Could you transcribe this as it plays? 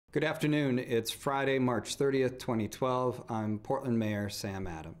Good afternoon. It's Friday, March 30th, 2012. I'm Portland Mayor Sam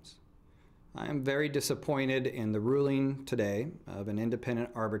Adams. I am very disappointed in the ruling today of an independent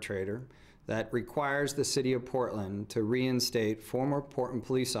arbitrator that requires the City of Portland to reinstate former Portland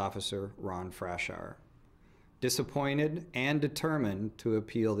police officer Ron Frashour. Disappointed and determined to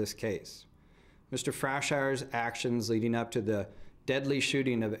appeal this case. Mr. Frashour's actions leading up to the deadly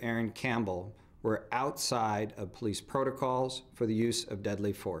shooting of Aaron Campbell were outside of police protocols for the use of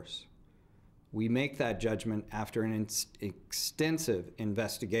deadly force. We make that judgment after an extensive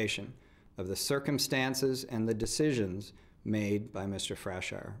investigation of the circumstances and the decisions made by Mr.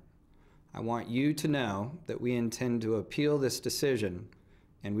 Frashour. I want you to know that we intend to appeal this decision,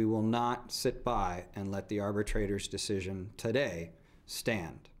 and we will not sit by and let the arbitrator's decision today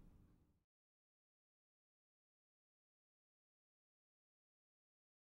stand.